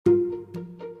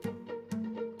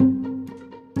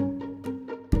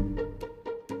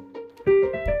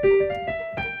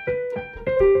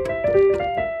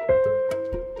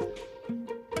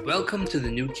Welcome to the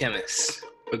new Chemist.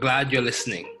 We're glad you're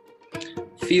listening.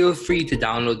 Feel free to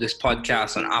download this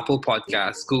podcast on Apple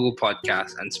Podcasts, Google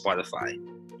Podcasts, and Spotify.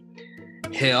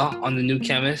 Here on the new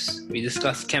Chemist, we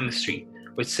discuss chemistry,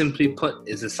 which simply put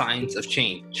is the science of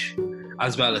change,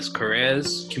 as well as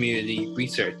careers, community,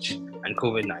 research, and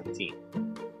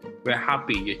COVID-19. We're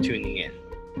happy you're tuning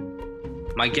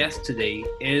in. My guest today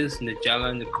is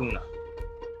Nagela Nukuna.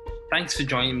 Thanks for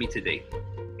joining me today.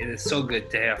 It is so good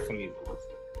to hear from you.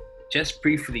 Just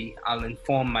briefly, I'll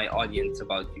inform my audience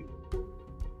about you.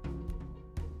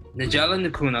 Nagela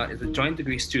Nukuna is a joint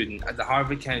degree student at the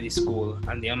Harvard Kennedy School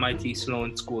and the MIT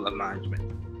Sloan School of Management,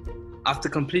 after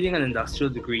completing an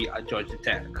industrial degree at Georgia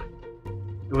Tech.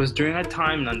 It was during her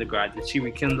time in undergrad that she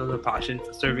rekindled her passion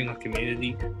for serving her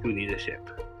community through leadership.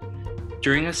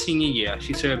 During her senior year,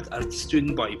 she served as the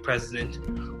student body president,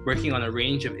 working on a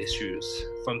range of issues,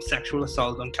 from sexual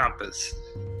assault on campus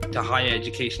to higher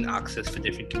education access for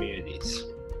different communities.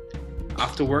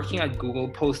 After working at Google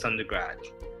post-undergrad,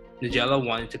 Nagela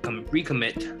wanted to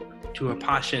recommit to her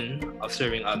passion of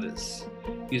serving others,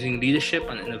 using leadership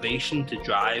and innovation to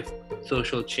drive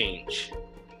social change.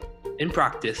 In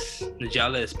practice,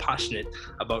 Nagela is passionate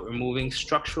about removing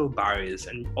structural barriers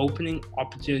and opening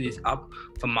opportunities up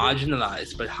for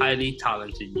marginalized but highly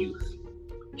talented youth.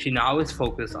 She now is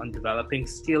focused on developing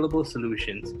scalable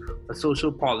solutions for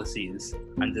social policies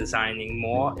and designing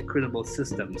more equitable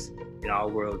systems in our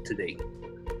world today.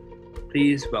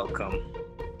 Please welcome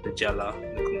Nagela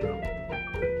Nukuna.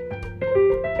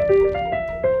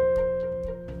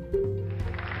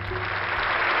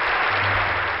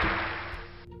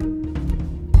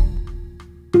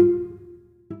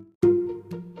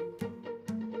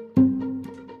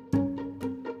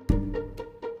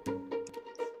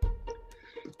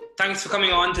 Thanks for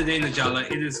coming on today, Nagela.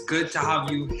 It is good to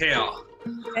have you here.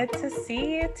 Good to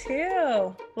see you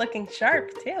too. Looking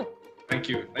sharp too. Thank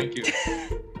you.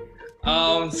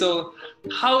 So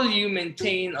how do you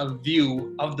maintain a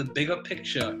view of the bigger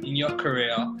picture in your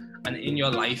career and in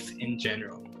your life in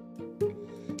general?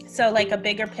 So like a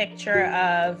bigger picture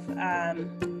of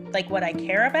like what I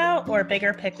care about, or a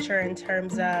bigger picture in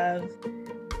terms of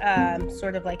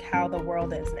sort of like how the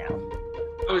world is now?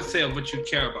 I would say of what you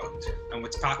care about and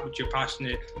what you're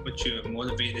passionate, what you're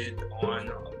motivated on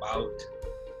or about.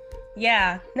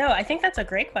 Yeah, no, I think that's a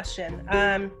great question.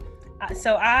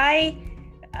 So I,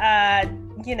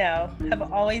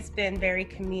 have always been very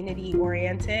community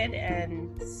oriented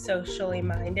and socially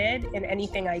minded in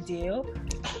anything I do.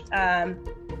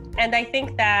 And I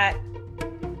think that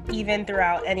even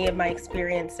throughout any of my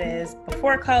experiences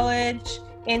before college,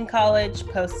 in college,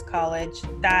 post-college,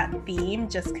 that theme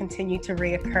just continued to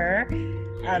reoccur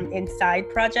in side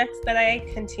projects that I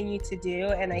continue to do.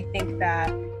 And I think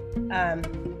that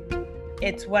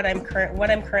it's what I'm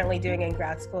currently doing in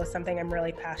grad school is something I'm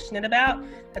really passionate about.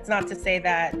 That's not to say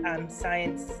that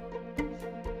science,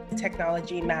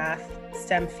 technology, math,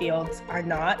 STEM fields are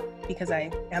not, because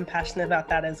I am passionate about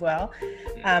that as well.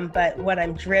 But what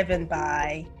I'm driven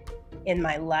by in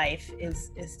my life is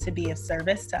to be of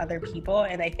service to other people.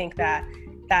 And I think that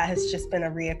has just been a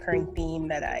reoccurring theme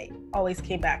that I always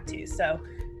came back to. So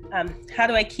how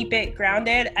do I keep it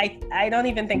grounded? I don't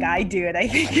even think I do it. I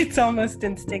think it's almost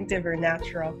instinctive or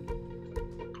natural.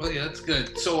 Oh yeah, that's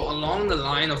good. So along the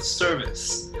line of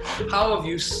service, how have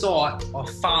you sought or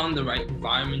found the right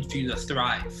environment for you to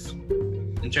thrive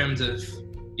in terms of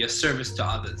your service to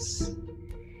others?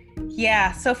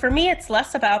 Yeah, so for me, it's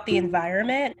less about the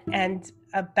environment and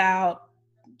about,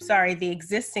 the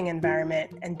existing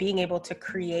environment and being able to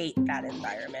create that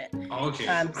environment. Okay.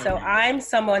 So I'm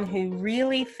someone who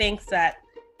really thinks that,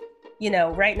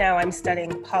 right now I'm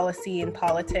studying policy and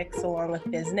politics along with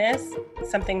business,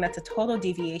 something that's a total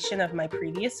deviation of my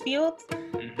previous field.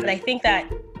 Mm-hmm. But I think that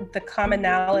the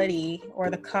commonality or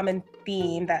the common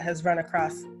theme that has run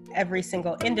across every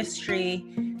single industry,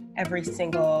 every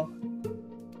single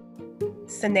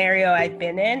scenario I've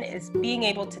been in is being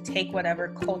able to take whatever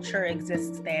culture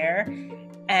exists there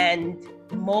and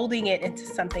molding it into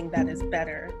something that is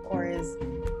better or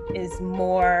is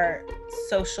more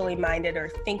socially minded or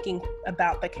thinking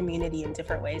about the community in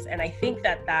different ways. And I think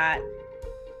that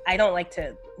I don't like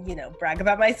to, brag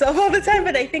about myself all the time,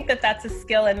 but I think that that's a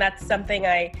skill, and that's something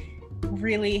I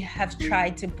really have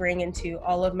tried to bring into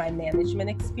all of my management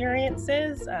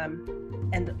experiences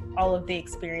and all of the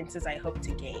experiences I hope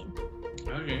to gain.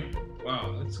 Okay.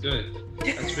 Wow, that's good.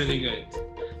 That's really good.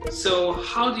 So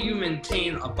how do you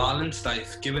maintain a balanced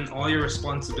life given all your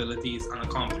responsibilities and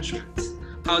accomplishments?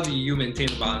 How do you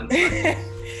maintain a balanced life?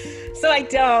 So I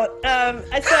don't.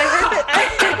 So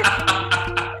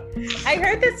I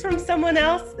heard this from someone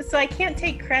else, so I can't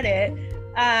take credit.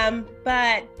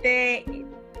 But it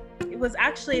was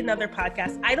actually another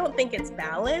podcast. I don't think it's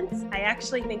balance. I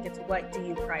actually think it's what do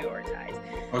you prioritize.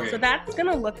 Okay. So that's going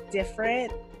to look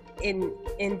different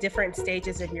in different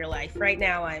stages of your life. Right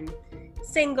now, I'm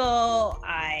single.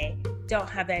 I don't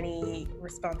have any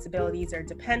responsibilities or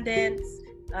dependents.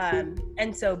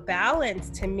 And so balance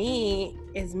to me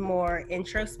is more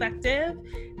introspective,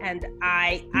 and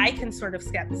I can sort of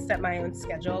set my own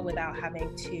schedule without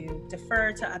having to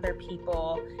defer to other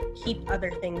people, keep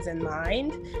other things in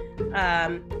mind.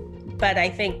 But I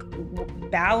think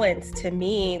balance to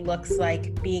me looks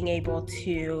like being able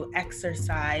to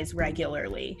exercise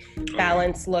regularly.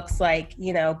 Balance looks like,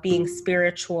 being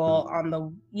spiritual on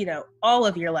the, all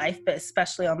of your life, but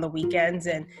especially on the weekends,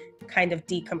 and kind of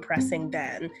decompressing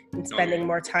then and spending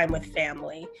more time with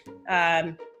family.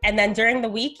 And then during the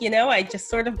week, I just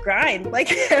sort of grind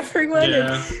like everyone,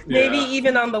 and maybe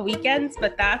even on the weekends,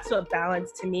 but that's what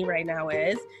balance to me right now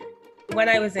is. When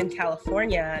I was in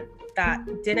California, that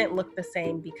didn't look the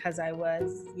same because I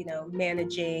was,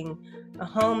 managing a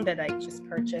home that I just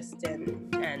purchased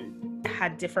and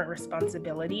had different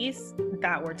responsibilities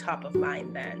that were top of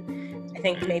mind then. I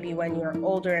think maybe when you're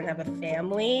older and have a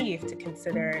family, you have to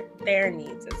consider their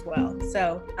needs as well.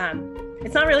 So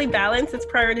it's not really balance, it's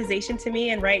prioritization to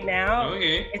me. And right now,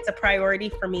 it's a priority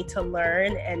for me to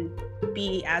learn and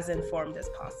be as informed as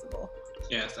possible.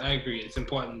 Yes, I agree. It's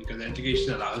important because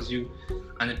education allows you,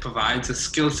 and it provides a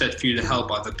skill set for you to help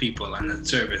other people, and that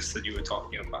service that you were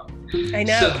talking about. I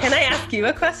know. So, can I ask you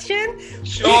a question?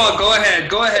 Sure, go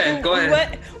ahead.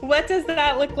 What does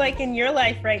that look like in your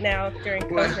life right now during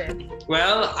COVID?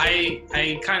 Well, I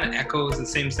kind of echo the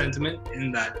same sentiment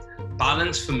in that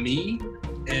balance for me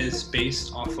is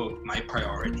based off of my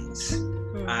priorities.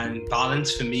 And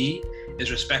balance for me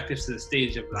is respective to the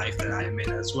stage of life that I am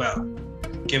in as well.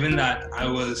 Given that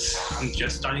I'm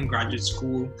just starting graduate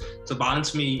school, so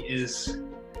balance for me is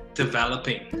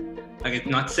developing. Like, it's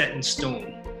not set in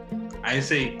stone. I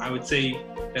would say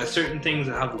there are certain things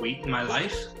that have weight in my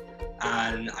life,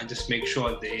 and I just make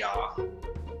sure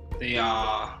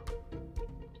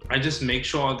I just make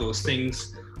sure those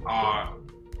things are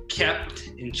kept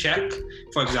in check.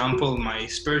 For example, my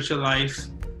spiritual life,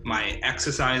 my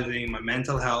exercising, my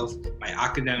mental health, my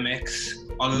academics,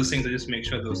 all those things, I just make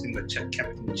sure those things are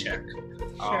kept in check.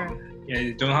 Sure.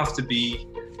 You don't have to be,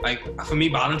 for me,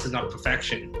 balance is not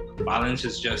perfection. Balance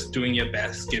is just doing your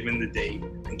best given the day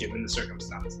and given the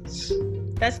circumstances.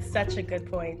 That's such a good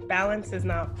point. Balance is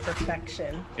not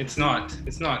perfection. It's not.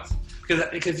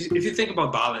 Because if you think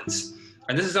about balance,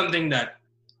 and this is something that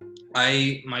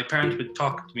my parents would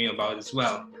talk to me about as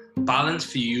well. Balance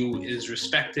for you is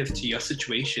respective to your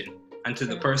situation and to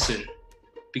the person,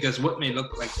 because what may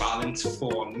look like balance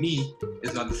for me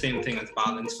is not the same thing as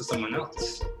balance for someone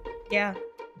else. Yeah,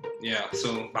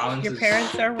 so balance your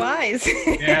parents are wise.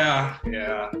 yeah,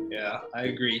 I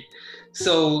agree.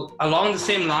 So along the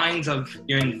same lines of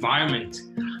your environment,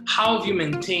 how have you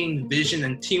maintained vision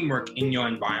and teamwork in your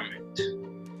environment?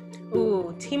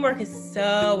 Ooh, teamwork is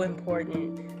so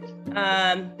important.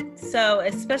 So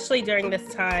especially during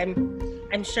this time,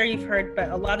 I'm sure you've heard, but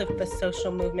a lot of the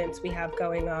social movements we have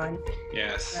going on.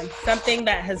 Yes. Something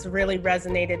that has really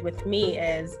resonated with me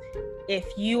is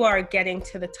if you are getting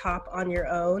to the top on your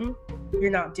own,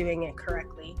 you're not doing it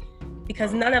correctly.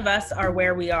 Because none of us are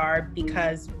where we are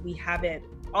because we haven't,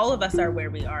 all of us are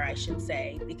where we are, I should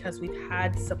say, because we've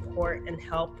had support and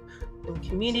help from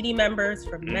community members,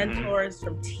 from mentors,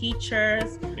 from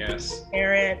teachers,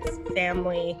 parents,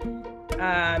 family.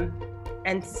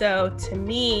 And so to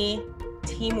me,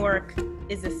 teamwork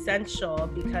is essential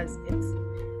because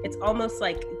it's almost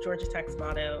like Georgia Tech's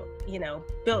motto,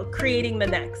 creating the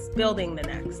next, building the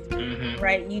next,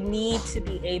 right? You need to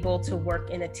be able to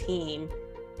work in a team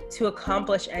to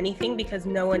accomplish anything because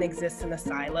no one exists in a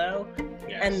silo.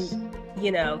 And,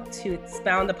 to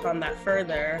expound upon that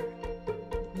further,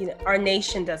 our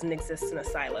nation doesn't exist in a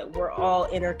silo. We're all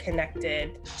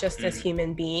interconnected just as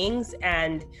human beings,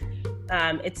 and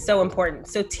it's so important.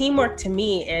 So teamwork to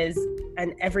me is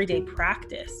an everyday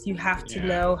practice. You have to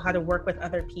know how to work with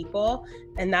other people,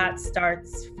 and that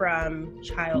starts from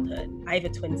childhood. I have a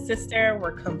twin sister.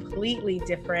 We're completely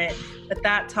different, but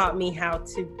that taught me how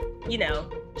to,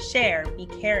 share, be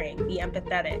caring, be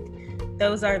empathetic.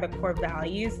 Those are the core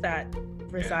values that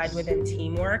reside within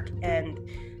teamwork, and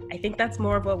I think that's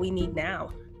more of what we need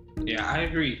now. Yeah, I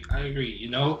agree,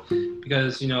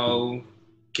 because,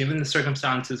 given the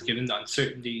circumstances, given the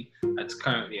uncertainty that's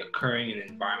currently occurring in the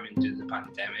environment due to the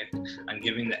pandemic, and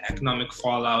given the economic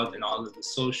fallout and all of the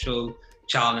social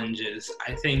challenges,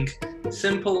 I think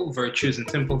simple virtues and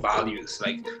simple values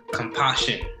like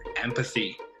compassion,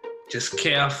 empathy, just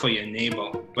care for your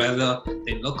neighbor, whether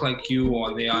they look like you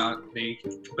or they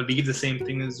believe the same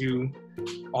thing as you.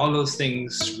 All those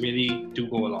things really do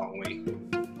go a long way.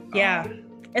 Yeah.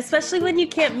 Especially when you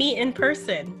can't meet in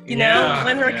person, you know,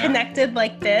 when we're connected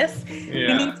like this,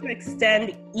 we need to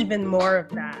extend even more of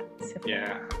that.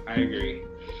 Yeah, I agree.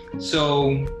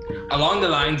 So along the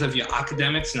lines of your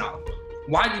academics now,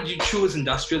 why did you choose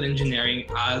industrial engineering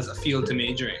as a field to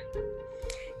major in?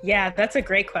 Yeah, that's a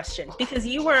great question. Because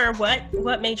you were,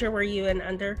 what major were you in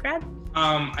undergrad?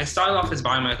 I started off as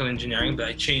biomedical engineering, but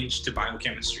I changed to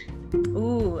biochemistry.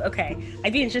 Ooh, okay.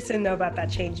 I'd be interested to know about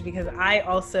that change because I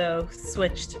also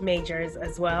switched majors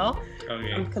as well.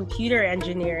 From computer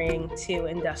engineering to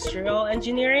industrial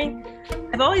engineering.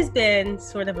 I've always been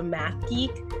sort of a math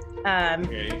geek.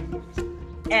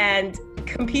 And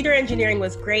computer engineering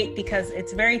was great because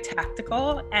it's very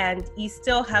tactical and you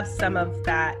still have some of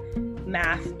that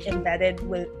math embedded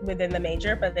within the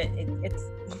major, but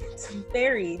it's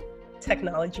very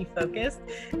technology focused.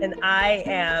 And I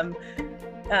am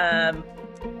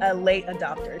a late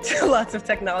adopter to lots of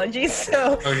technology,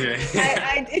 so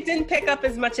it didn't pick up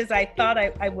as much as I thought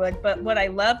I would. But what I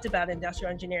loved about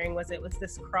industrial engineering was it was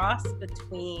this cross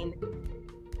between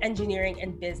engineering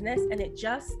and business, and it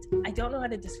just, I don't know how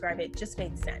to describe it, just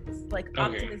made sense. Like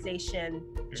optimization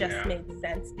just made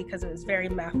sense because it was very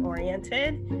math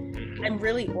oriented. I'm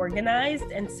really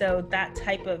organized, and so that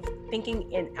type of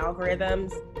thinking in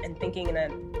algorithms and thinking in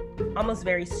an almost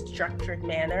very structured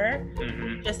manner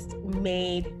just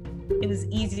made it was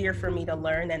easier for me to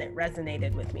learn, and it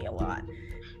resonated with me a lot.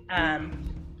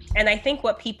 And I think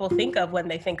what people think of when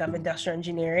they think of industrial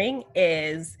engineering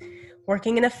is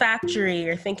working in a factory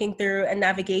or thinking through a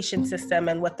navigation system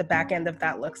and what the back end of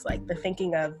that looks like. They're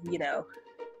thinking of, you know,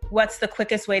 what's the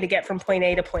quickest way to get from point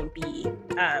A to point B,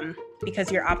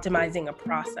 because you're optimizing a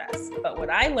process. But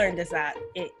what I learned is that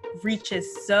it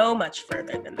reaches so much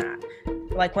further than that.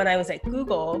 Like when I was at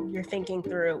Google, you're thinking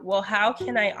through, well, how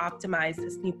can I optimize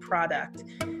this new product,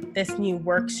 this new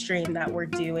work stream that we're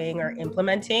doing or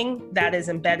implementing that is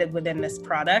embedded within this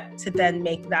product to then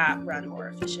make that run more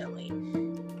efficiently?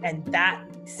 And that,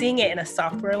 seeing it in a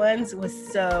software lens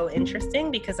was so interesting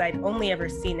because I'd only ever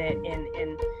seen it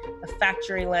in a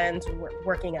factory lens,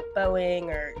 working at Boeing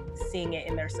or seeing it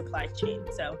in their supply chain.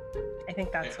 So I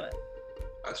think that's what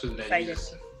led you.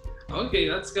 Okay,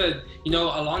 that's good. You know,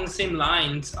 along the same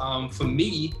lines, for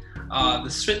me, the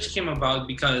switch came about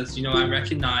because, you know, I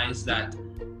recognized that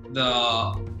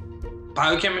the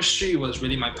biochemistry was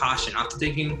really my passion. After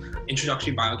taking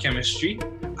introductory biochemistry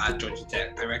at Georgia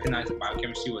Tech, I recognized that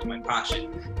biochemistry was my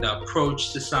passion. The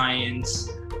approach to science,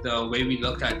 the way we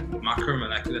look at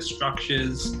macromolecular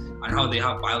structures and how they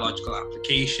have biological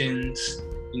applications.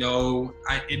 You know,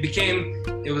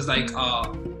 it was like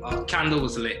a candle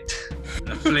was lit,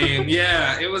 a flame.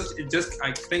 It just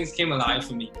like things came alive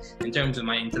for me in terms of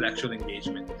my intellectual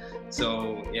engagement.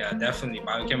 So yeah, definitely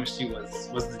biochemistry was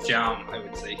the jam, I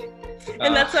would say.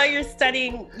 And that's why you're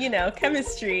studying, you know,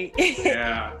 chemistry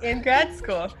in grad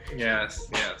school. Yes.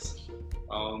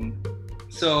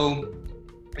 So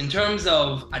in terms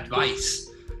of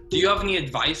advice, do you have any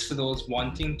advice for those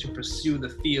wanting to pursue the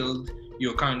field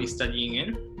you're currently studying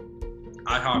in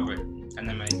at Harvard and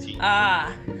MIT?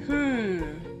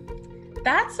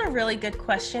 That's a really good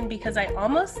question because I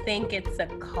almost think it's a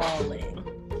calling.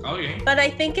 Okay. But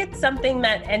I think it's something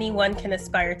that anyone can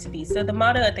aspire to be. So the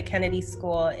motto at the Kennedy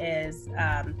School is,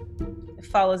 it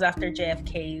follows after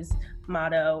JFK's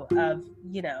motto of,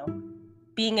 you know,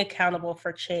 being accountable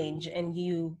for change and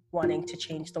you wanting to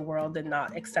change the world and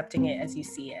not accepting it as you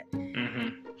see it.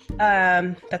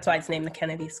 That's why it's named the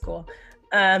Kennedy School.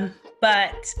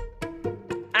 But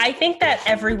I think that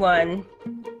everyone,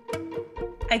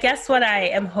 I guess what I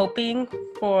am hoping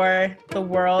for the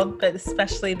world, but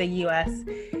especially the US,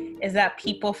 is that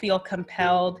people feel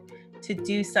compelled to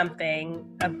do something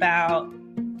about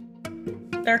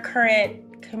their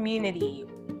current community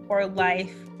or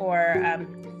life, or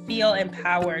feel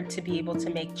empowered to be able to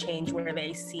make change where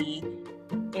they see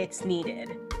it's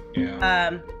needed.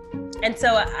 And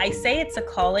so I say it's a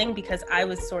calling because I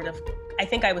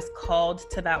think I was called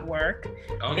to that work.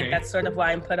 I think that's sort of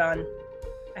why I'm put on,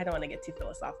 I don't want to get too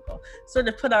philosophical, sort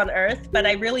of put on earth, but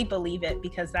I really believe it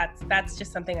because that's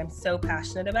just something I'm so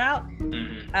passionate about.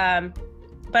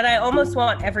 But I almost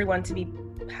want everyone to be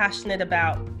passionate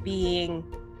about being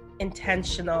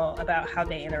intentional about how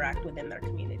they interact within their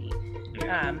community.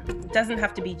 It doesn't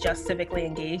have to be just civically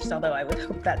engaged, although I would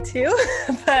hope that too.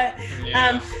 But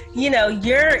you know,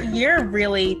 you're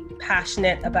really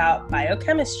passionate about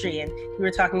biochemistry, and you were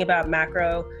talking about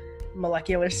macro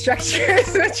molecular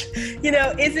structures, which,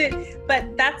 isn't,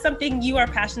 but that's something you are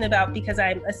passionate about, because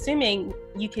I'm assuming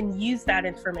you can use that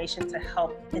information to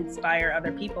help inspire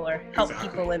other people or help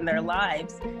people in their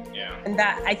lives. Yeah. And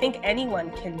that, I think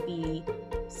anyone can be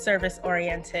service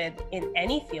oriented in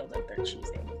any field of their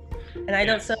choosing. And I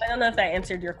don't know if that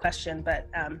answered your question, but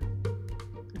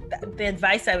the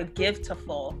advice I would give to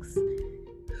folks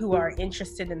who are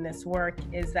interested in this work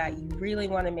is that you really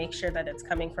want to make sure that it's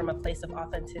coming from a place of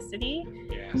authenticity.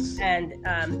 Yes.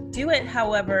 And do it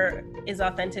however is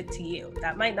authentic to you.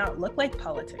 That might not look like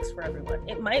politics for everyone.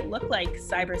 It might look like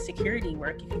cybersecurity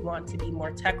work if you want to be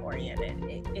more tech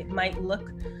oriented. It might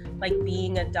look like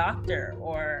being a doctor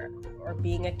or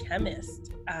being a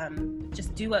chemist.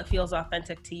 Just do what feels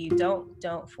authentic to you.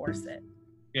 Don't force it.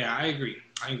 Yeah, I agree.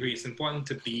 It's important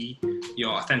to be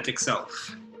your authentic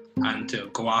self and to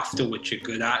go after what you're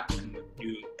good at and what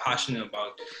you're passionate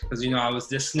about. Because, I was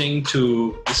listening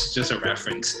to, this is just a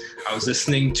reference, I was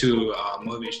listening to a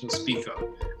motivational speaker,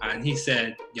 and he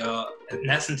said, in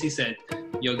essence, he said,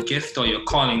 your gift or your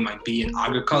calling might be in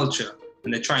agriculture,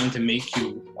 and they're trying to make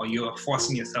you, or you're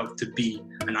forcing yourself to be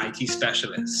an IT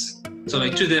specialist. So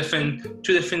like two different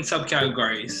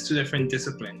subcategories, two different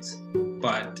disciplines,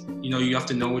 but you have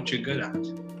to know what you're good at.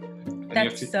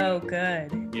 That's so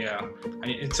good. Yeah.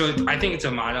 So I think it's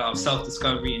a matter of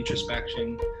self-discovery,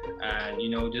 introspection,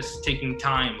 and, just taking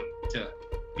time to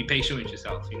be patient with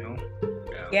yourself,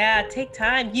 Yeah, take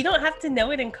time. You don't have to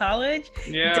know it in college.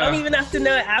 Yeah. You don't even have to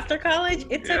know it after college.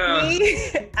 It took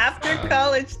me after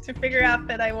college to figure out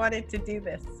that I wanted to do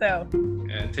this. So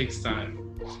yeah, it takes time.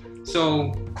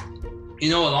 So,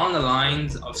 along the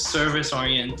lines of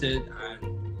service-oriented,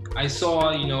 and I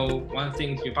saw, one of the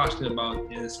things you're passionate about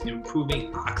is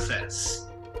improving access,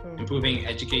 improving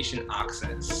education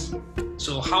access.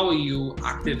 So how are you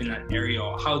active in that area,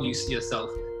 or how do you see yourself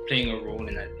playing a role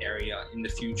in that area in the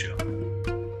future?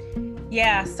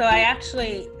 Yeah, so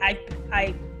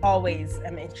I always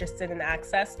am interested in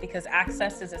access, because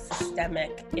access is a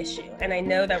systemic issue. And I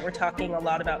know that we're talking a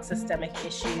lot about systemic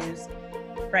issues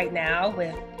right now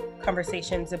with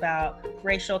conversations about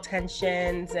racial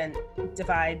tensions and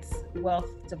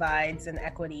wealth divides and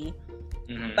equity.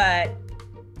 Mm-hmm. But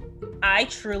I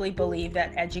truly believe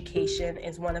that education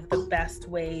is one of the best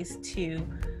ways to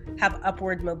have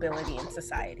upward mobility in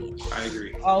society. I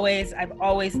agree. I've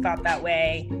always thought that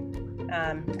way.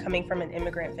 Coming from an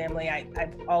immigrant family,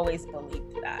 I've always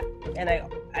believed that. And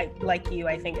I like you,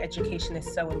 I think education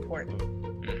is so important.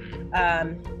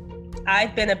 Mm-hmm.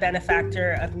 I've been a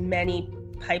benefactor of many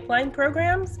pipeline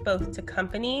programs, both to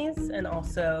companies and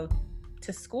also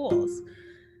to schools.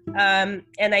 And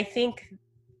I think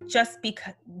just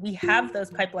because we have those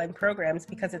pipeline programs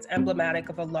because it's emblematic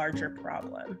of a larger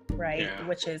problem, right? Yeah.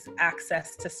 Which is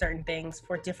access to certain things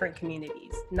for different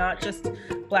communities, not just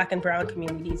Black and brown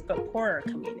communities, but poorer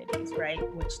communities, right?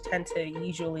 Which tend to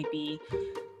usually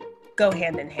go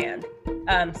hand in hand.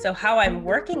 So how I'm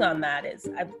working on that is,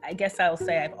 I guess I'll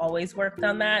say I've always worked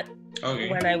on that. Okay.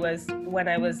 When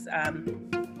I was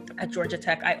at Georgia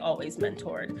Tech, I always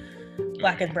mentored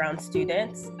Black and brown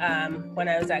students. When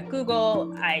I was at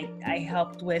Google, I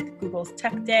helped with Google's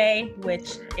Tech Day,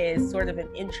 which is sort of an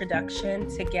introduction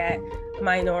to get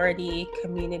minority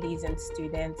communities and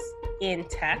students in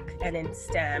tech and in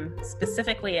STEM,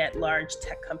 specifically at large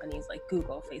tech companies like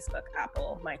Google, Facebook,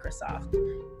 Apple, Microsoft,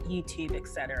 YouTube,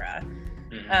 etc.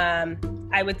 Mm-hmm.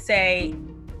 I would say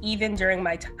even during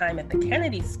my time at the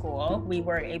Kennedy School, we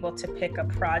were able to pick a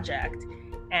project.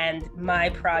 And my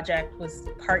project was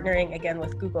partnering again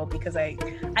with Google, because I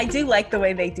do like the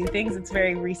way they do things. It's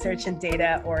very research and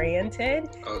data oriented.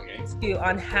 Okay.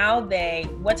 On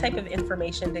what type of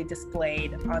information they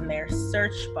displayed on their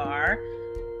search bar,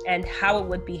 and how it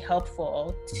would be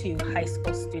helpful to high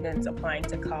school students applying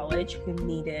to college who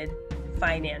needed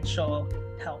financial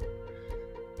help.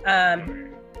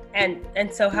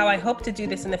 And so how I hope to do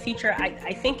this in the future,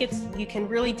 I think you can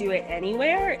really do it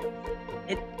anywhere.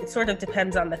 It sort of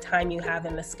depends on the time you have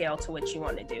and the scale to which you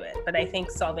want to do it. But I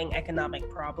think solving economic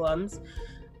problems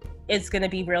is going to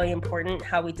be really important.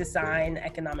 How we design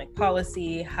economic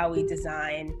policy, how we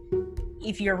design,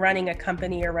 if you're running a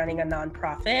company or running a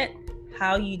nonprofit,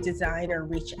 how you design or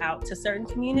reach out to certain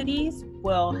communities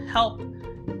will help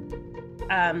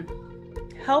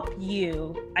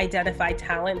you identify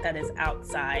talent that is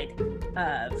outside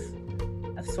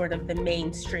of sort of the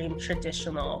mainstream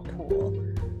traditional pool.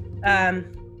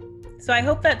 So I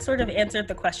hope that sort of answered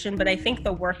the question, but I think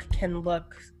the work can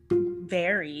look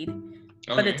varied,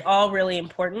 but it's all really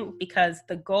important, because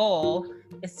the goal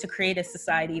is to create a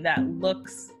society that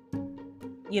looks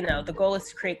the goal is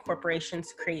to create corporations,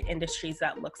 to create industries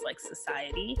that looks like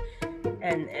society,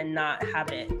 and not have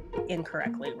it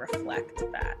incorrectly reflect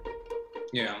that.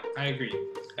 Yeah, I agree.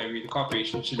 The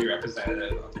corporation should be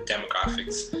representative of the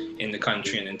demographics in the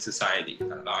country and in society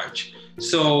at large.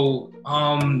 So,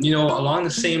 along the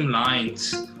same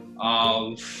lines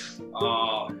of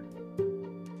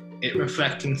it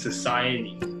reflecting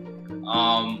society,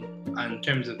 and in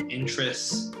terms of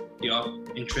interests, your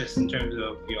interest in terms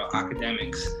of your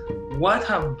academics, what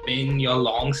have been your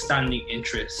long-standing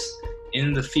interests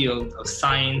in the field of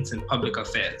science and public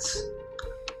affairs?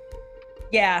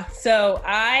 Yeah, so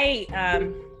I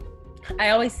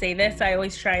always say this. I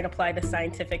always try and apply the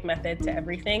scientific method to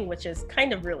everything, which is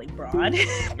kind of really broad.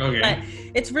 Okay. But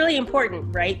it's really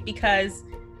important, right? Because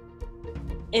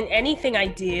in anything I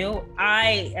do,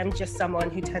 I am just someone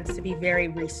who tends to be very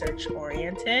research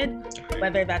oriented,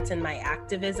 whether that's in my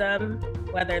activism,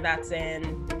 whether that's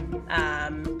in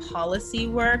policy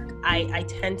work. I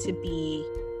tend to be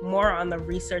more on the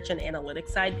research and analytics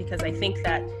side, because I think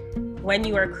that when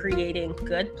you are creating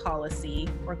good policy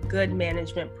or good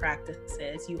management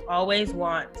practices, you always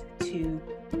want to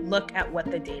look at what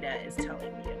the data is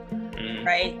telling you,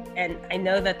 right? And I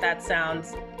know that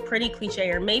sounds pretty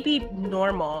cliche or maybe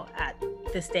normal at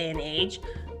this day and age,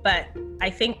 but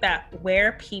I think that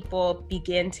where people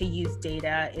begin to use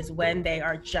data is when they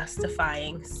are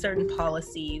justifying certain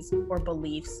policies or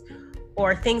beliefs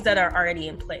or things that are already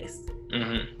in place.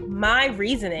 My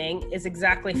reasoning is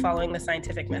exactly following the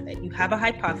scientific method. You have a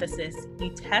hypothesis, you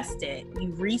test it,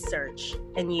 you research,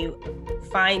 and you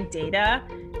find data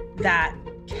that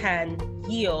can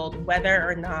yield whether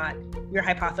or not your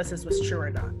hypothesis was true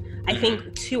or not. I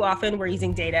think too often we're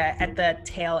using data at the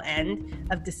tail end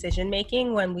of decision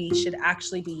making when we should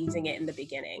actually be using it in the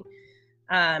beginning.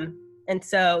 And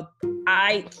so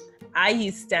I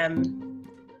use STEM,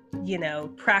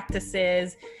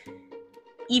 practices.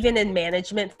 Even in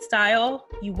management style,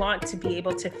 you want to be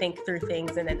able to think through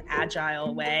things in an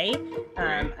agile way.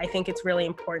 I think it's really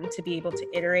important to be able to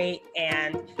iterate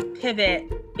and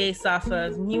pivot based off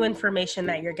of new information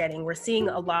that you're getting. We're seeing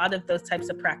a lot of those types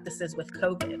of practices with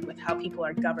COVID, with how people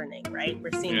are governing, right?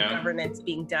 We're seeing governance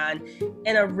being done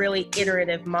in a really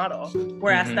iterative model,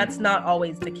 whereas that's not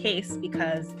always the case,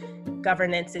 because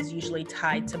governance is usually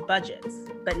tied to budgets.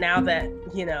 But now that,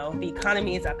 the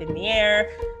economy is up in the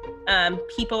air,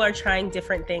 people are trying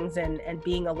different things and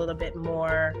being a little bit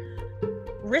more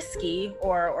risky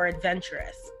or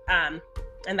adventurous.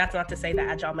 And that's not to say the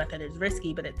agile method is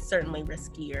risky, but it's certainly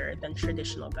riskier than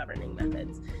traditional governing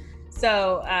methods.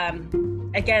 So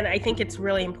again, I think it's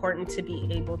really important to be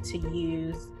able to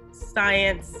use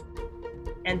science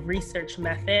and research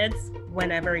methods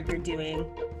whenever you're doing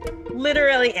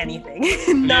literally anything,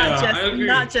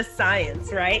 not just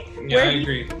science, right? Yeah, I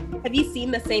agree. Have you seen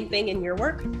the same thing in your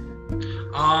work?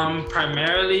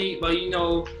 Primarily,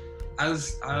 well,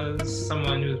 as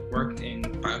someone who's worked in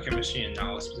biochemistry and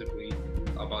now specifically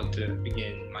about to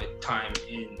begin my time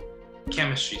in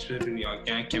chemistry, specifically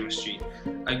organic chemistry,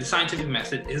 like the scientific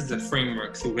method is the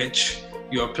framework through which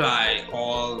you apply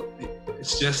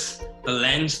it's just the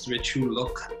lens through which you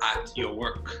look at your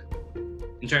work.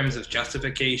 In terms of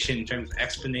justification, in terms of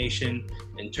explanation,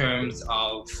 in terms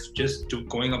of just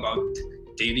going about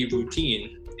daily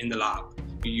routine in the lab,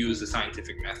 you use the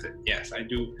scientific method. Yes, I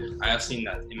do. I have seen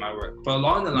that in my work. But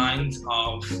along the lines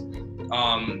of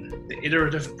the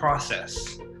iterative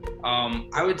process,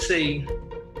 I would say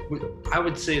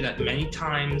that many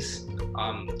times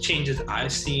changes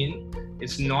I've seen,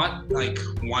 it's not like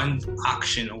one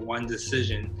action or one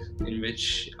decision in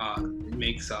which it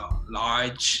makes a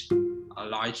large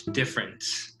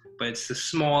difference, but it's the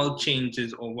small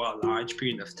changes over a large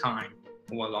period of time,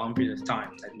 over a long period of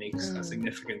time, that makes a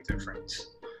significant difference.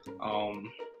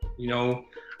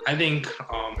 I think,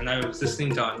 and I was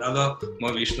listening to another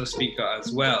motivational speaker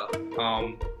as well.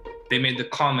 They made the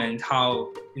comment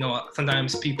how,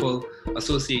 sometimes people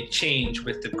associate change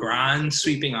with the grand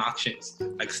sweeping actions,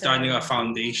 like starting a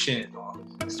foundation or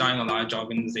starting a large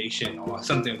organization or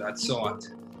something of that sort.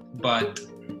 But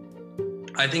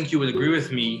I think you would agree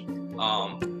with me,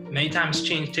 many times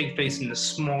change takes place in the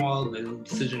small little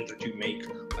decisions that you make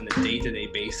on a day-to-day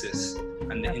basis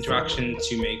and the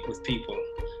interactions you make with people.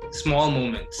 Small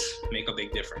moments make a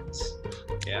big difference.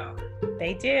 Yeah.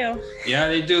 They do. Yeah,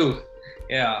 they do.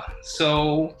 Yeah.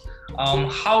 So,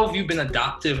 how have you been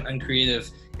adaptive and creative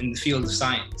in the field of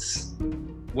science?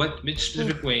 Which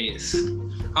specific ways?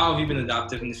 How have you been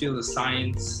adaptive in the field of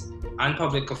science and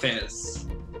public affairs?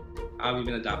 How have you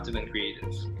been adaptive and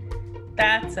creative?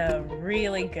 That's a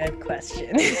really good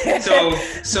question. So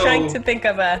trying to think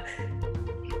of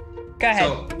Go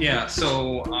ahead.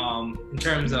 In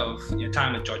terms of your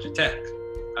time at Georgia Tech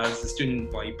as the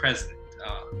student body president,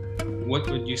 what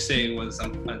would you say was a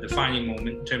defining moment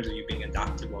in terms of you being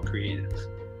adaptive or creative?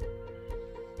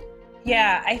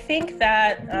 Yeah, I think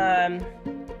that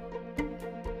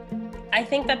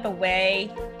the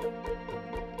way,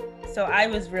 so I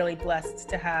was really blessed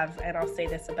to have, and I'll say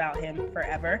this about him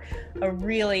forever, a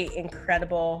really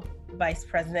incredible vice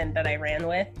president that I ran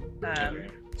with,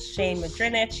 Shane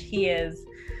Madrinich. He is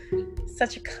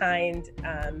such a kind,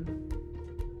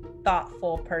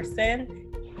 thoughtful person.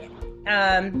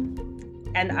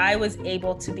 And I was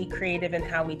able to be creative in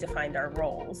how we defined our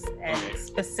roles, and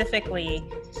specifically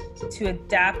to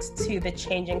adapt to the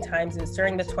changing times. It was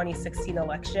during the 2016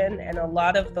 election, and a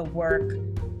lot of the work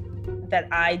that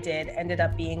I did ended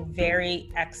up being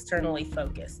very externally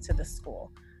focused to the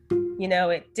school. You know,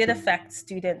 it did affect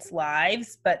students'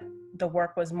 lives, but the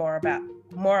work was more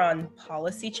on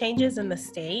policy changes in the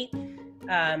state,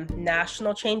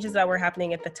 national changes that were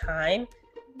happening at the time,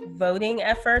 voting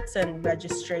efforts and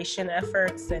registration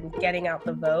efforts and getting out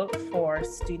the vote for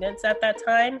students at that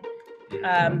time.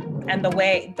 And the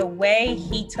way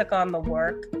he took on the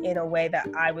work in a way that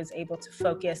I was able to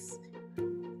focus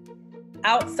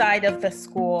outside of the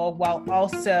school while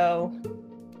also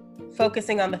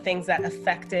focusing on the things that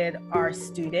affected our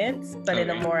students, but in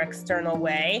a more external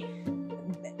way.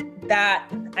 That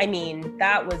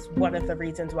was one of the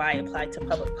reasons why I applied to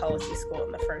public policy school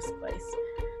in the first place.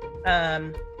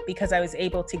 Because I was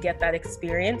able to get that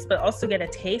experience, but also get a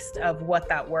taste of what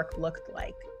that work looked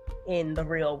like in the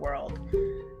real world.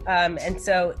 And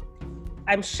so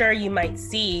I'm sure you might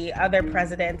see other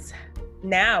presidents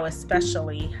now,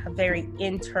 especially, have very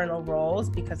internal roles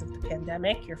because of the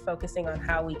pandemic. You're focusing on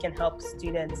how we can help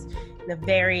students in a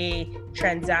very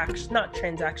not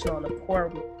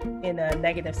transactional in a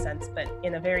negative sense, but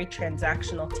in a very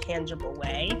transactional, tangible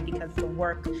way, because the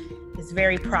work is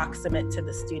very proximate to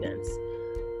the students.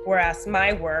 Whereas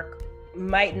my work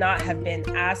might not have been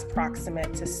as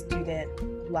proximate to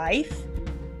student life,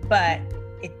 but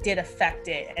it did affect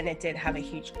it, and it did have a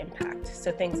huge impact.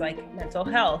 So things like mental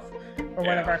health were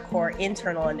one of our core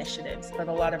internal initiatives, but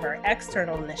a lot of our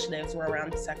external initiatives were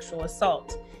around sexual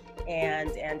assault and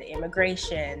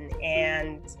immigration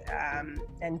and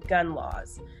gun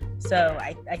laws. So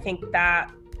I think that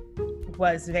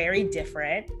was very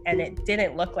different, and it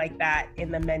didn't look like that in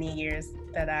the many years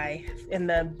in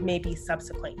the maybe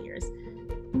subsequent years.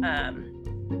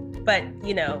 But,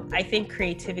 you know, I think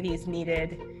creativity is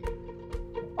needed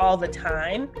all the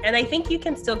time. And I think you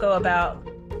can still go about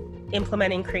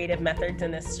implementing creative methods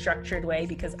in a structured way,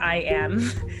 because I am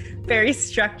very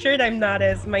structured. I'm not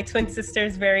my twin sister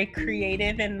is very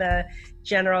creative in the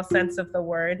general sense of the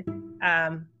word.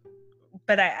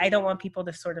 But I don't want people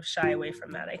to sort of shy away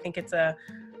from that. I think it's a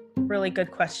really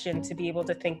good question to be able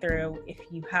to think through. If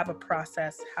you have a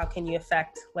process, how can you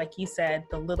affect, like you said,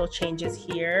 the little changes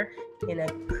here in a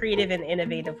creative and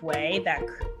innovative way that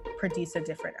produce a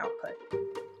different output?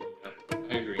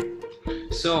 I agree.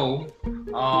 So,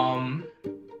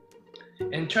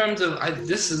 in terms of,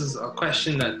 this is a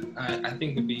question that I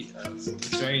think would be it's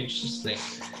very interesting.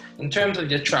 In terms of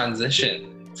your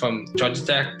transition from Georgia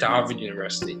Tech to Harvard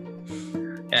University,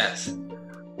 yes,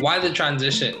 why the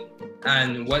transition,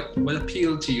 and what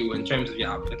appealed to you in terms of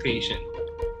your application?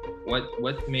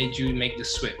 What made you make the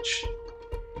switch?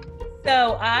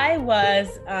 So I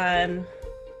was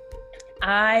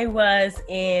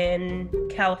in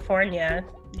California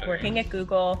working at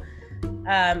Google.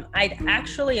 I'd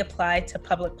actually applied to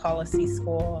public policy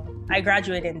school. I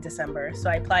graduated in December,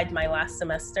 so I applied my last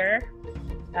semester.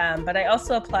 But I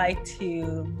also applied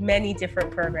to many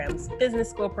different programs, business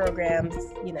school programs,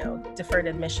 you know, deferred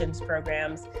admissions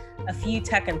programs, a few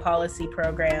tech and policy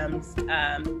programs,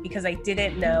 because I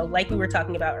didn't know, like we were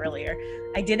talking about earlier,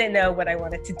 I didn't know what I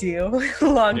wanted to do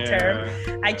long term.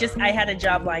 I had a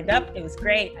job lined up. It was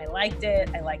great. I liked it.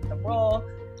 I liked the role.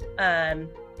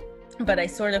 But I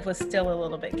sort of was still a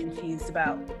little bit confused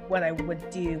about what I would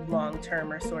do long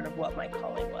term, or sort of what my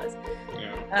calling was.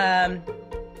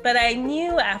 But I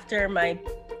knew after my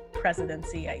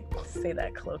presidency, I say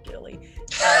that colloquially,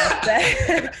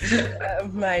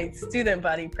 my student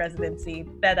body presidency,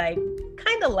 that I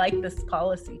kind of liked this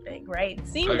policy thing, right? It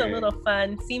seemed a little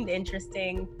fun, seemed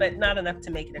interesting, but not enough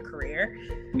to make it a career.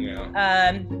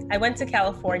 I went to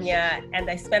California,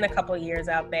 and I spent a couple years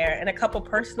out there, and a couple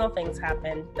personal things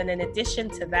happened. But in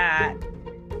addition to that,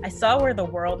 I saw where the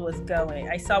world was going.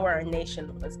 I saw where our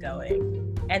nation was going.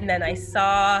 And then I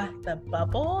saw the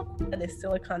bubble that is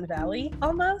Silicon Valley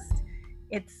almost.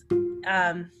 it's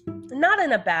not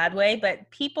in a bad way, but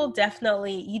people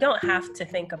definitely, you don't have to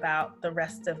think about the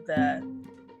rest of the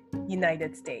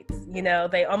United States. You know,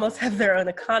 they almost have their own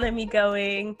economy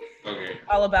going,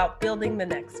 all about building the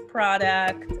next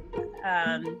product.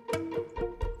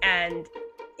 And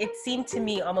it seemed to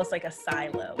me almost like a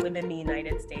silo within the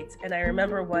United States. And I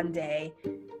remember one day,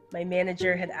 my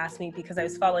manager had asked me, because I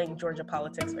was following Georgia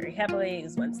politics very heavily. It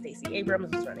was when Stacey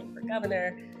Abrams was running for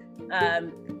governor.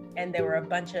 And there were a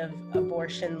bunch of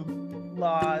abortion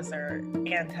laws or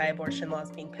anti-abortion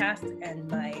laws being passed. And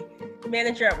my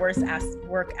manager at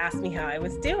work asked me how I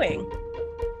was doing.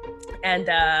 And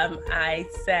I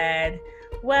said,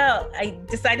 well, I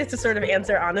decided to sort of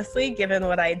answer honestly, given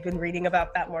what I had been reading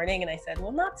about that morning. And I said,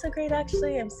 well, not so great,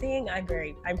 actually. I'm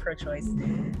pro-choice.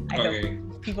 I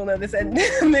hope people know this, and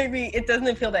maybe it doesn't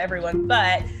appeal to everyone.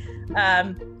 But,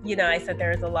 you know, I said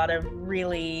there's a lot of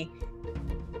really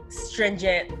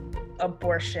stringent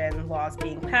abortion laws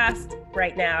being passed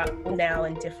right now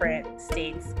in different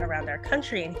states around our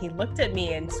country. And he looked at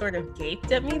me and sort of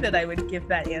gaped at me that I would give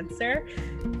that answer.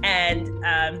 And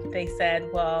they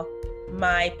said, well,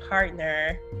 my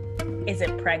partner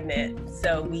isn't pregnant,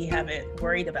 so we haven't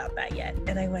worried about that yet.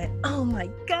 And I went, oh my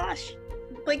gosh,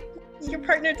 like, your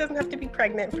partner doesn't have to be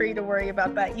pregnant for you to worry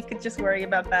about that. You could just worry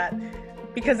about that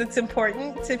because it's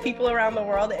important to people around the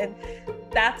world. And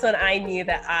that's when I knew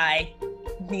that I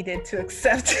needed to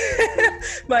accept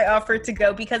my offer to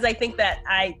go, because I think that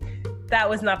that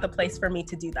was not the place for me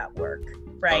to do that work,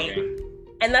 right?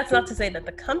 And that's not to say that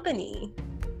the company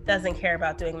doesn't care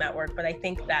about doing that work, but I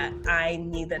think that I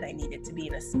knew that I needed to be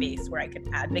in a space where I could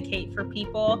advocate for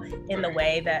people in the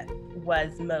way that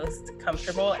was most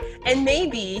comfortable. And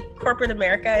maybe corporate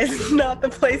America is not the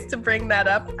place to bring that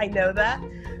up. I know that.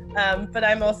 But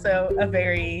I'm also a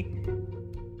very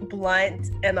blunt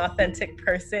and authentic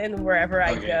person wherever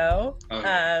I go.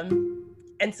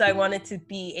 And so I wanted to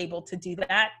be able to do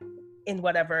that in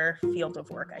whatever field of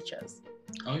work I chose.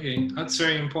 Okay, that's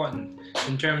very important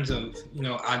in terms of, you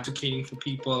know, advocating for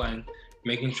people and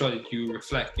making sure that you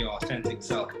reflect your authentic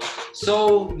self.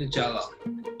 So, Nagela,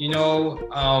 you know,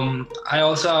 I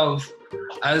also have,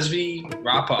 as we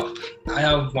wrap up, I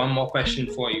have one more question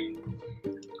for you.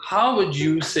 How would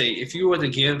you say, if you were to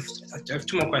give, I have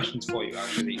two more questions for you,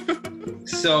 actually.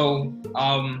 So,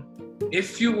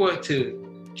 if you were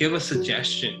to give a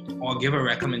suggestion or give a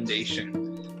recommendation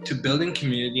to building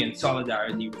community and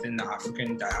solidarity within the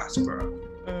African diaspora,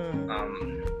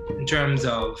 in terms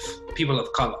of people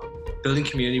of color, building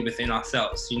community within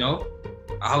ourselves, you know,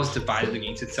 a house divided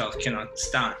against itself cannot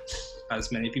stand,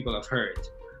 as many people have heard.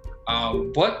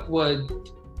 What would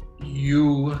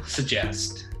you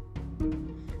suggest?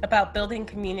 About building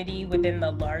community within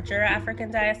the larger African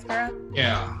diaspora?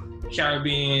 Yeah,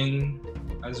 Caribbean,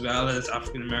 as well as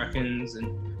African Americans,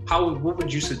 and what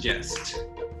would you suggest?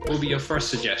 What would be your first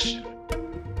suggestion?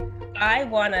 I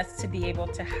want us to be able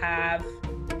to have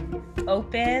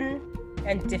open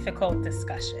and difficult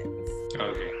discussions.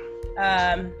 Okay.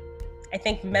 I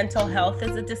think mental health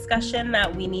is a discussion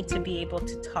that we need to be able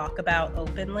to talk about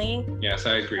openly. Yes,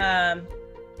 I agree.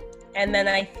 And then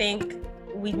I think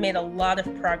we've made a lot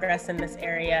of progress in this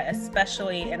area,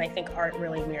 especially, and I think art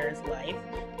really mirrors life,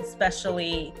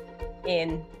 especially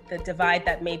in the divide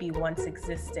that maybe once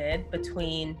existed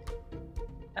between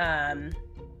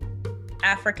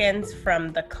Africans from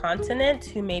the continent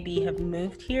who maybe have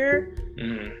moved here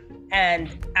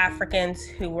and Africans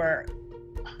who were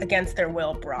against their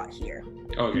will brought here.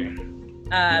 Okay.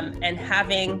 And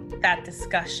having that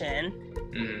discussion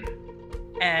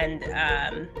and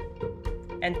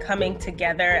coming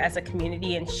together as a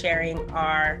community and sharing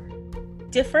our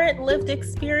different lived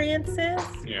experiences,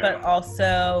 but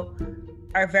also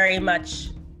our very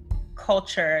much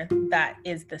culture that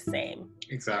is the same.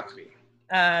 Exactly.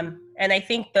 And I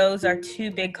think those are two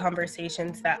big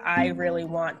conversations that I really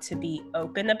want to be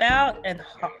open about. And,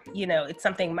 you know, it's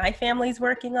something my family's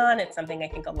working on. It's something I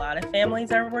think a lot of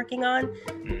families are working on.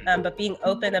 But being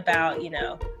open about, you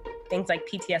know, things like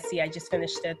PTSD. I just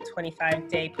finished a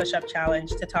 25-day push-up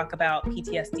challenge to talk about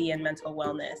PTSD and mental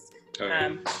wellness.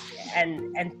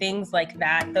 And things like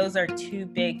that. Those are two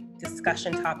big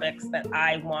discussion topics that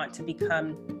I want to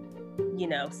become, you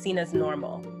know, seen as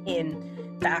normal in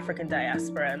the African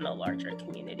diaspora and the larger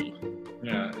community.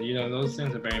 Yeah, you know, those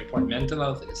things are very important. Mental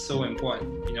health is so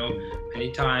important. You know,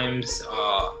 many times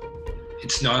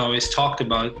it's not always talked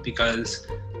about because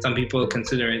some people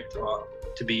consider it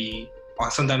to be,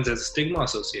 or sometimes there's a stigma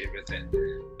associated with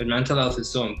it. But mental health is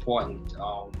so important.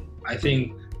 I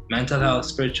think mental health,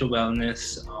 spiritual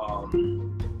wellness,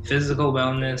 physical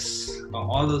wellness,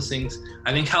 all those things.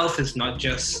 I think health is not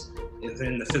just is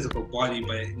in the physical body,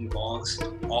 but it involves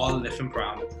all the different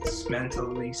parameters,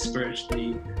 mentally,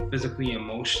 spiritually, physically,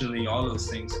 emotionally, all those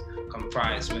things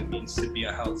comprise what it means to be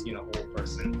a healthy and a whole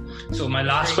person. So my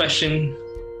last question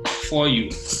for you,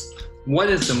 what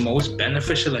is the most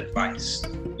beneficial advice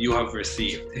you have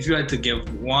received? If you had to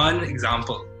give one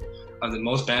example of the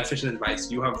most beneficial advice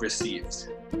you have received,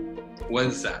 what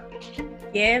is that?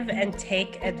 Give and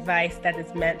take advice that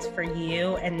is meant for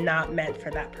you and not meant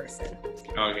for that person.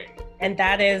 Okay. And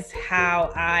that is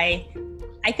how I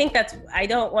think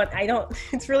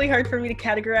it's really hard for me to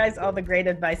categorize all the great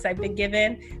advice I've been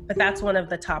given, but that's one of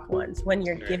the top ones. When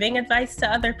you're giving advice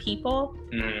to other people,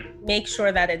 make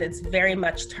sure that it is very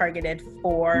much targeted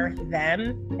for them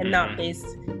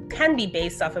and can be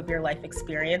based off of your life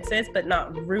experiences, but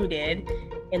not rooted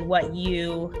in what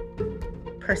you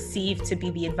perceive to be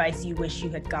the advice you wish you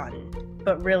had gotten,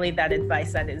 but really that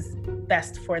advice that is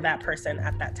best for that person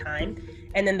at that time.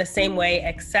 And in the same way,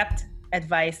 accept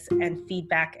advice and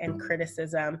feedback and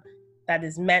criticism that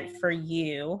is meant for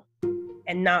you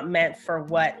and not meant for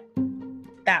what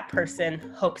that person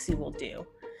hopes you will do.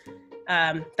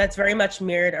 That's very much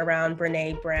mirrored around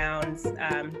Brené Brown's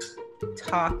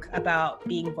talk about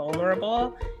being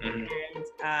vulnerable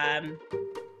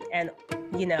and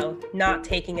not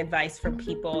taking advice from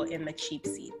people in the cheap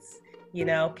seats,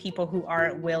 people who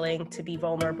aren't willing to be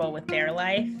vulnerable with their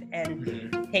life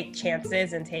and take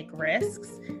chances and take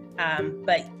risks,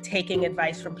 but taking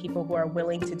advice from people who are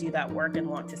willing to do that work and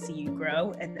want to see you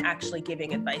grow and actually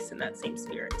giving advice in that same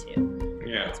spirit too.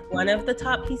 Yeah. It's one of the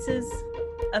top pieces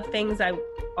of things I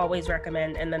always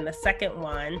recommend. And then the second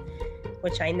one,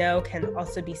 which I know can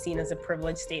also be seen as a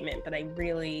privilege statement, but I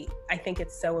think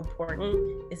it's so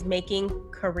important, is making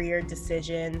career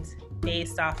decisions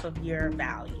based off of your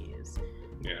values.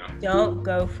 Yeah. Don't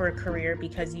go for a career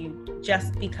because you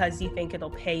think it'll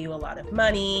pay you a lot of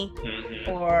money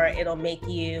or it'll make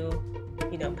you,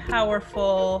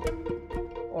 powerful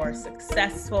or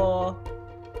successful.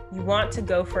 You want to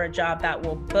go for a job that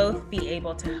will both be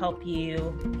able to help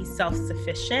you be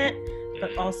self-sufficient,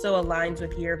 but also aligns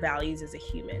with your values as a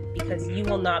human, because you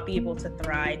will not be able to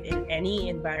thrive in any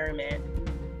environment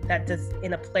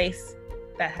in a place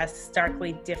that has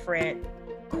starkly different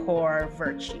core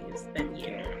virtues than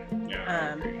you.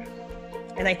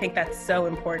 And I think that's so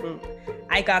important.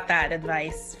 I got that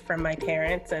advice from my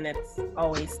parents and it's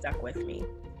always stuck with me.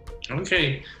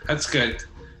 Okay, that's good.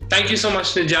 Thank you so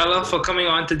much, Nagela, for coming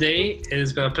on today. It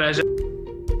has been a pleasure.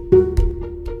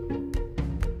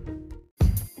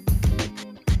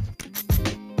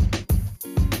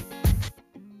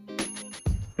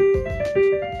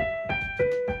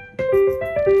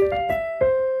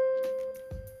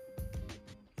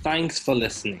 Thanks for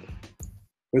listening.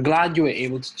 We're glad you were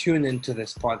able to tune into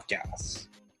this podcast.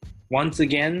 Once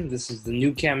again, this is the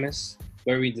New Chemist,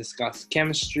 where we discuss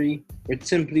chemistry, which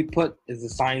simply put is the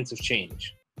science of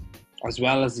change, as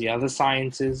well as the other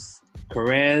sciences,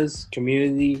 careers,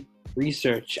 community,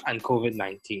 research, and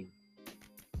COVID-19.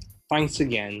 Thanks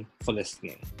again for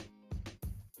listening.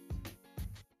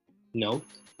 Note,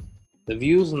 the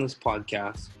views on this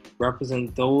podcast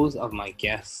represent those of my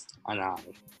guests and I.